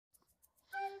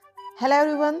Hello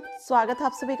everyone, स्वागत है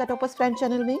आप सभी का टॉपर्स फ्रेंड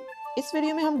चैनल में। इस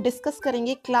वीडियो में हम डिस्कस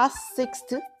करेंगे क्लास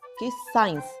 6 की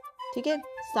साइंस। ठीक है,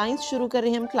 साइंस शुरू कर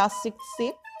रहे हैं हम क्लास 6 से।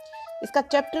 इसका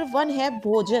चैप्टर 1 है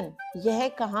भोजन। यह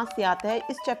कहाँ से आता है,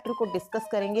 इस चैप्टर को डिस्कस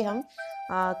करेंगे हम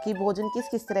कि भोजन किस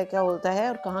किस तरह का होता है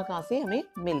और कहाँ कहाँ से हमें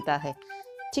मिलता है।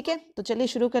 ठीक है, तो चलिए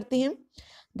शुरू करते हैं।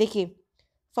 देखिए,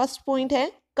 फर्स्ट पॉइंट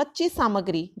है कच्ची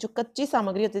सामग्री। जो कच्ची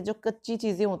सामग्री होती है, जो कच्ची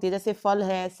चीजें होती है, जैसे फल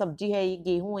है, सब्जी है, ये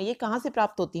गेहूं है, ये कहाँ से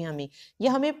प्राप्त होती है हमें? ये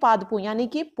हमें पादपों यानी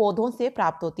कि पौधों से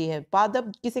प्राप्त होती है।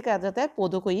 पादप किसे कहा जाता है?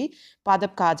 पौधों को ही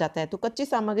पादप कहा जाता है। तो कच्ची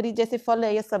सामग्री जैसे फल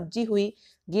है या सब्जी हुई,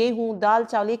 गेहूं, दाल,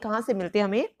 चावल, ये कहाँ से मिलते हैं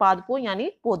हमें? पादपों यानी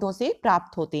पौधों से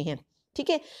प्राप्त होते हैं। ठीक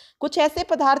है, कुछ ऐसे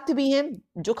पदार्थ भी हैं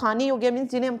जो खाने योग्य, मीन्स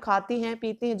जिन्हें हम खाते हैं,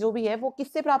 पीते हैं, जो भी है वो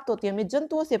किससे प्राप्त होती है? हमें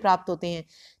जंतुओं से प्राप्त होते हैं।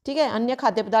 ठीक है, अन्य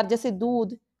खाद्य पदार्थ जैसे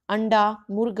दूध, अंडा,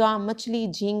 मुर्गा, मछली,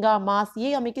 झींगा, मांस,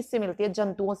 ये हमें किससे मिलती है?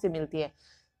 जंतुओं से मिलती है।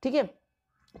 ठीक है,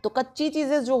 तो कच्ची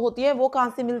चीजें जो होती है वो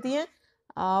कहाँ से मिलती हैं?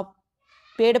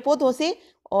 पेड़ पौधों से,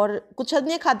 और कुछ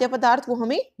अन्य खाद्य पदार्थ वो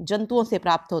हमें जंतुओं से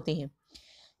प्राप्त होते हैं।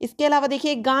 इसके अलावा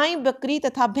देखिए, गाय, बकरी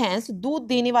तथा भैंस दूध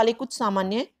देने वाले कुछ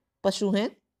सामान्य पशु हैं।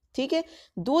 ठीक है,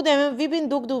 दूध एवं विभिन्न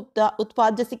दुग्ध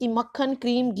उत्पाद जैसे कि मक्खन,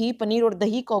 क्रीम, घी, पनीर और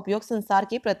दही का उपयोग संसार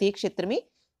के प्रत्येक क्षेत्र में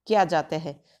किया जाता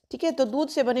है। ठीक है, तो दूध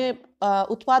से बने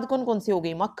उत्पाद कौन कौन से हो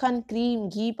गए? मक्खन, क्रीम,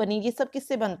 घी, पनीर, ये सब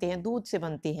किससे बनते हैं? दूध से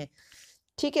बनते हैं।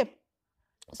 ठीक है,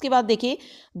 उसके बाद देखिए,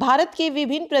 भारत के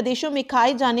विभिन्न प्रदेशों में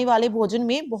खाए जाने वाले भोजन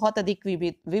में बहुत अधिक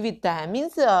विविधता है।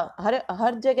 मीन्स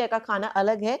हर जगह का खाना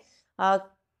अलग है।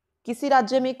 किसी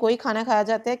राज्य में कोई खाना खाया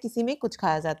जाता है, किसी में कुछ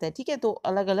खाया जाता है। ठीक है, तो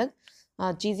अलग अलग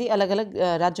चीजें अलग अलग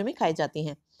राज्यों में खाई जाती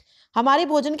हैं। हमारे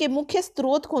भोजन के मुख्य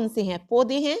स्रोत कौन से हैं?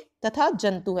 पौधे हैं तथा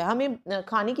जंतु है। हमें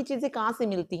खाने की चीजें कहाँ से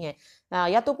मिलती हैं?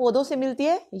 या तो पौधों से मिलती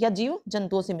है या जीव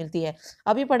जंतुओं से मिलती है।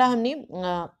 अभी पढ़ा हमने,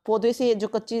 पौधे से जो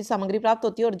कच्ची सामग्री प्राप्त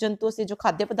होती है और जंतुओं से जो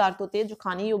खाद्य पदार्थ होते हैं, जो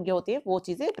खाने योग्य होते हैं, वो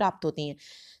चीजें प्राप्त होती हैं।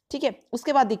 ठीक है,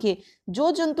 उसके बाद देखिए,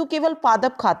 जो जंतु केवल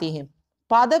पादप खाते हैं,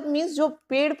 पादप मीन्स जो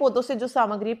पेड़ पौधों से जो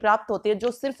सामग्री प्राप्त होती है,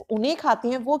 जो सिर्फ उन्हें खाते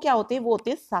हैं, वो क्या होते हैं? वो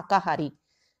होते हैं शाकाहारी।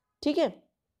 ठीक है,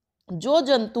 जो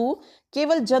जंतु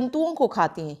केवल जंतुओं को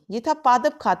खाते हैं, ये था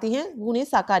पादप खाते हैं, उन्हें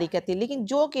शाकाहारी कहते हैं। लेकिन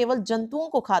जो केवल जंतुओं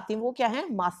को खाते हैं वो क्या है?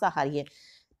 मांसाहारी है।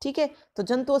 ठीक है, तो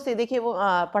जंतुओं से देखिए वो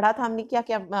पढ़ा था हमने, क्या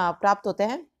क्या प्राप्त होता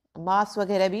है? मांस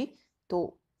वगैरह भी,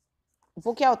 तो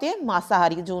वो क्या होते हैं?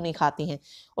 मांसाहारी, जो नहीं खाते हैं।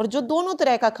 और जो दोनों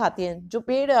तरह का खाते हैं, जो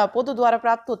पेड़ पौधों द्वारा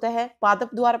प्राप्त होता है,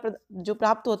 पादप द्वारा जो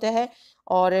प्राप्त होता है,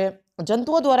 और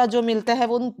जंतुओं द्वारा जो मिलता है,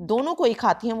 वो दोनों को ही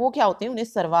खाती हैं, वो क्या होते हैं? उन्हें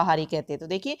सर्वाहारी कहते हैं। तो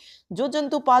देखिए, जो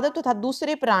जंतु पादप तथा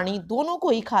दूसरे प्राणी दोनों को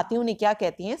ही खाते हैं, उन्हें क्या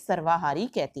कहती हैं? सर्वाहारी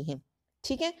कहती हैं।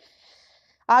 ठीक है,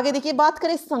 आगे देखिए, बात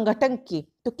करें संगठन की,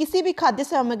 तो किसी भी खाद्य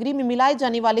सामग्री में मिलाए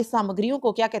जाने वाली सामग्रियों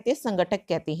को क्या कहते हैं? संगठक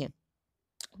कहते हैं।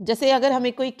 जैसे अगर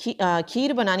हमें कोई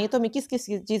खीर बनानी है तो हमें किस किस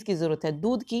चीज की जरूरत है?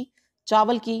 दूध की,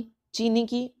 चावल की, चीनी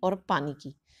की और पानी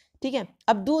की। ठीक है,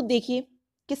 अब दूध देखिए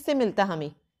किससे मिलता है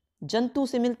हमें? जंतु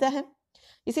से मिलता है।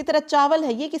 इसी तरह चावल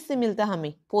है, ये किससे मिलता है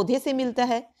हमें? पौधे से मिलता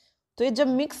है। तो ये जब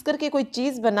मिक्स करके कोई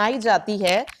चीज बनाई जाती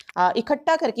है,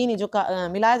 इकट्ठा करके नहीं, जो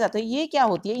मिलाया जाता है, ये क्या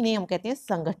होती है? इन्हें हम कहते हैं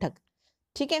संगठक।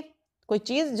 ठीक है, कोई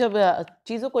चीज जब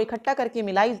चीजों को इकट्ठा करके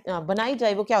बनाई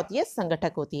जाए, वो क्या होती है?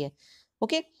 संगठक होती है।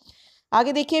 ओके,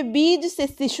 आगे देखिए, बीज से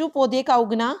शिशु पौधे का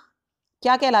उगना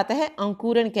क्या कहलाता है?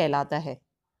 अंकुरण कहलाता है।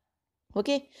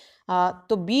 ओके,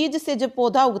 तो बीज से जब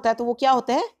पौधा उगता है तो वो क्या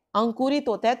होता है? अंकुरित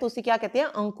होता है, तो उसे क्या कहते हैं?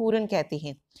 अंकुरण कहते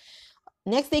हैं।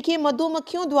 नेक्स्ट देखिए,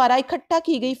 मधुमक्खियों द्वारा इकट्ठा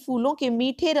की गई फूलों के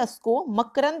मीठे रस को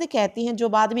मकरंद कहते हैं, जो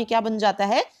बाद में क्या बन जाता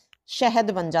है?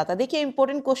 शहद बन जाता है। देखिए,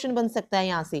 इंपॉर्टेंट क्वेश्चन बन सकता है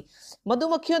यहाँ से।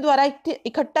 मधुमक्खियों द्वारा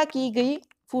इकट्ठा की गई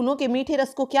फूलों के मीठे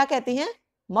रस को क्या कहते हैं?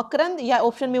 मकरंद, या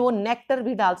ऑप्शन में वो नेक्टर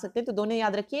भी डाल सकते हैं, तो दोनों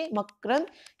याद रखिए, मकरंद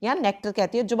या नेक्टर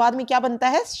कहते हैं, जो बाद में क्या बनता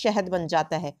है? शहद बन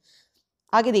जाता है।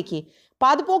 आगे देखिए,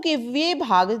 पादपों के वे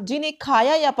भाग जिन्हें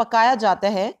खाया या पकाया जाता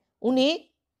है, उन्हें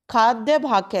खाद्य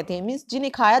भाग कहते हैं। मीन्स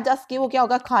जिन्हें खाया जा सके वो क्या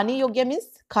होगा? खाने योग्य, मीन्स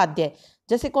खाद्य।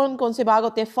 जैसे कौन कौन से भाग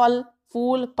होते हैं? फल,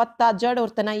 फूल, पत्ता, जड़ और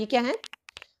तना, ये क्या है?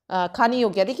 खाने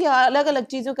योग्य। देखिए, अलग अलग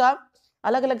चीजों का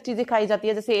अलग अलग चीजें खाई जाती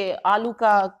है। जैसे आलू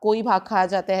का कोई भाग खाया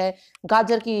जाता है,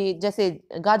 गाजर की, जैसे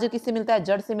गाजर किससे मिलता है?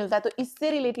 जड़ से मिलता है। तो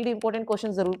इससे रिलेटेड इंपॉर्टेंट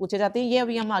क्वेश्चन जरूर पूछे जाते हैं, ये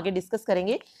अभी हम आगे डिस्कस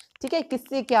करेंगे। ठीक है,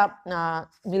 किससे क्या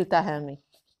मिलता है हमें।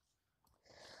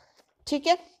 ठीक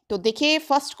है, तो देखिए,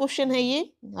 फर्स्ट क्वेश्चन है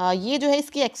ये जो है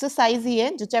इसकी एक्सरसाइज ही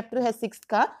है, जो चैप्टर है 6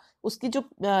 का, उसकी जो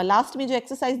लास्ट में जो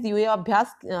एक्सरसाइज दी हुई है,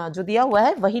 अभ्यास जो दिया हुआ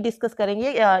है, वही डिस्कस करेंगे।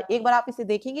 एक बार आप इसे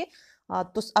देखेंगे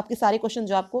तो आपके सारे क्वेश्चन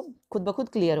जो आपको खुद ब खुद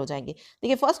क्लियर हो जाएंगे।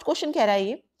 देखिए, फर्स्ट क्वेश्चन कह रहा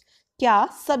है, क्या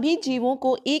सभी जीवों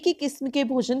को एक ही किस्म के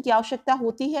भोजन की आवश्यकता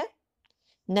होती है?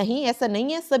 नहीं, ऐसा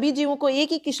नहीं है। सभी जीवों को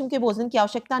एक ही किस्म के भोजन की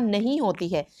आवश्यकता नहीं होती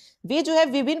है। वे जो है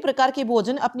विभिन्न प्रकार के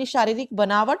भोजन अपनी शारीरिक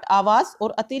बनावट, आवास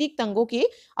और अतिरिक्त अंगों के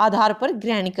आधार पर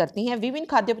ग्रहण करती हैं। विभिन्न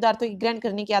खाद्य पदार्थों के ग्रहण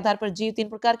करने के आधार पर जीव 3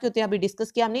 प्रकार के होते हैं, अभी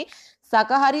डिस्कस किया हमने।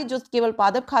 शाकाहारी जो केवल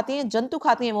पादप खाते हैं, जंतु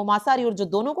खाते हैं वो मांसाहारी, और जो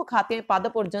दोनों को खाते हैं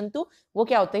पादप और जंतु वो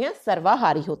क्या होते हैं,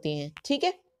 सर्वाहारी होते हैं। ठीक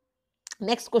है,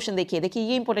 नेक्स्ट क्वेश्चन देखिए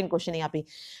ये इंपॉर्टेंट क्वेश्चन है। यहाँ पे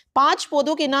 5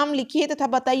 पौधों के नाम लिखिए तथा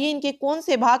बताइए इनके कौन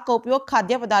से भाग का उपयोग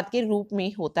खाद्य पदार्थ के रूप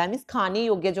में होता है। मीन्स खाने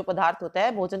योग्य जो पदार्थ होता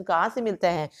है, भोजन कहाँ से मिलता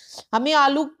है हमें।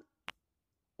 आलू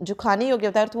जो खाने योग्य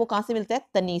पदार्थ वो कहाँ से मिलता है,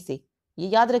 तनी से। ये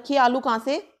याद रखिए, आलू कहाँ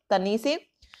से, तनी से।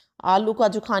 आलू का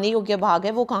जो खाने योग्य भाग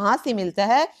है वो कहाँ से मिलता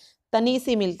है, तनी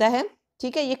से मिलता है।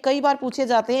 ठीक है, ये कई बार पूछे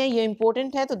जाते हैं, ये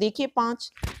इंपॉर्टेंट है। तो देखिए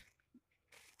 5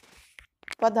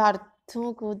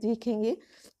 पदार्थों को देखेंगे।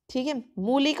 ठीक है,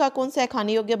 मूली का कौन सा है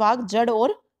खाने योग्य भाग, जड़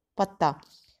और पत्ता।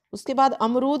 उसके बाद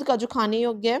अमरूद का जो खाने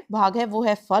योग्य भाग है वो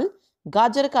है फल,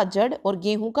 गाजर का जड़ और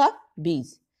गेहूं का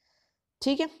बीज।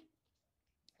 ठीक है,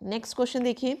 नेक्स्ट क्वेश्चन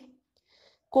देखिए।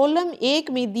 कॉलम 1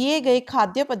 में दिए गए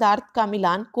खाद्य पदार्थ का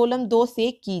मिलान कॉलम 2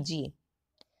 से कीजिए।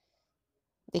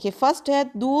 देखिए फर्स्ट है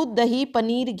दूध, दही,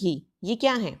 पनीर, घी। ये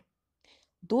क्या है,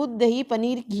 दूध, दही,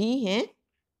 पनीर, घी है।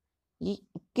 ये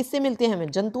किससे मिलते हैं,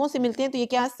 हमें जंतुओं से मिलते हैं। तो ये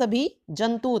क्या है, सभी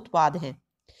जंतु उत्पाद हैं।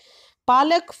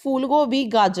 पालक, फूलगोभी,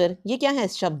 गाजर ये क्या है,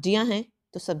 सब्जियां हैं।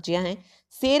 तो सब्जियां हैं।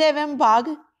 शेर एवं बाघ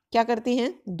क्या करते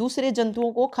हैं, दूसरे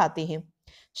जंतुओं को खाते हैं।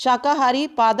 शाकाहारी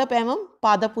पादप एवं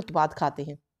पादप उत्पाद खाते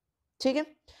हैं। ठीक है,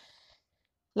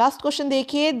 लास्ट क्वेश्चन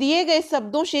देखिए। दिए गए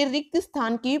शब्दों से रिक्त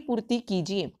स्थान की पूर्ति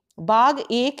कीजिए। बाघ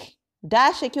एक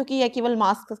डैश है क्योंकि यह केवल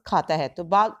मांस खाता है, तो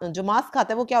बाघ जो मांस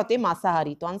खाता है वो क्या होते हैं,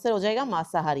 मांसाहारी। तो आंसर हो जाएगा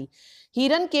मांसाहारी।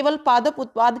 हिरन केवल पादप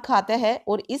उत्पाद खाता है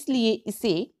और इसलिए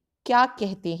इसे क्या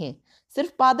कहते हैं,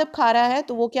 सिर्फ पादप खा रहा है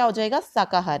तो वो क्या हो जाएगा,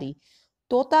 शाकाहारी।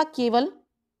 तोता केवल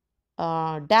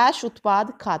डैश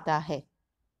उत्पाद खाता है,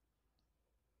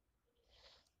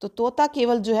 तो तोता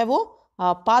केवल जो है वो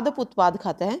पादप उत्पाद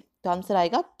खाता है, तो आंसर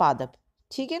आएगा पादप।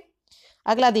 ठीक है,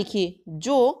 अगला देखिए।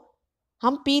 जो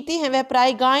हम पीते हैं वह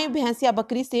प्राय गाय, भैंस या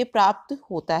बकरी से प्राप्त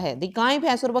होता है। गाय,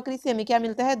 भैंस और बकरी से हमें क्या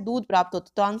मिलता है, दूध प्राप्त होता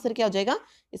है। तो आंसर क्या हो जाएगा,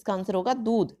 इसका आंसर होगा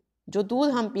दूध। जो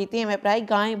दूध हम पीते हैं वह प्राय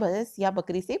गाय, भैंस या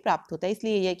बकरी से प्राप्त होता है,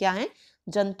 इसलिए ये क्या है,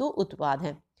 जंतु उत्पाद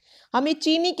है। हमें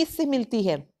चीनी किससे मिलती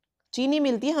है, चीनी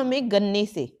मिलती है हमें गन्ने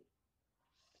से।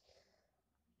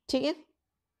 ठीक है,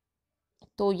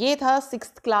 तो ये था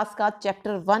 6th क्लास का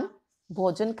चैप्टर 1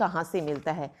 भोजन कहाँ से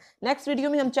मिलता है। नेक्स्ट वीडियो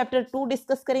में हम चैप्टर 2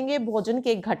 डिस्कस करेंगे, भोजन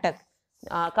के घटक,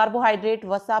 कार्बोहाइड्रेट,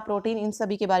 वसा, प्रोटीन, इन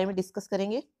सभी के बारे में डिस्कस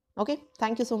करेंगे। Okay,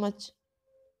 thank you so much.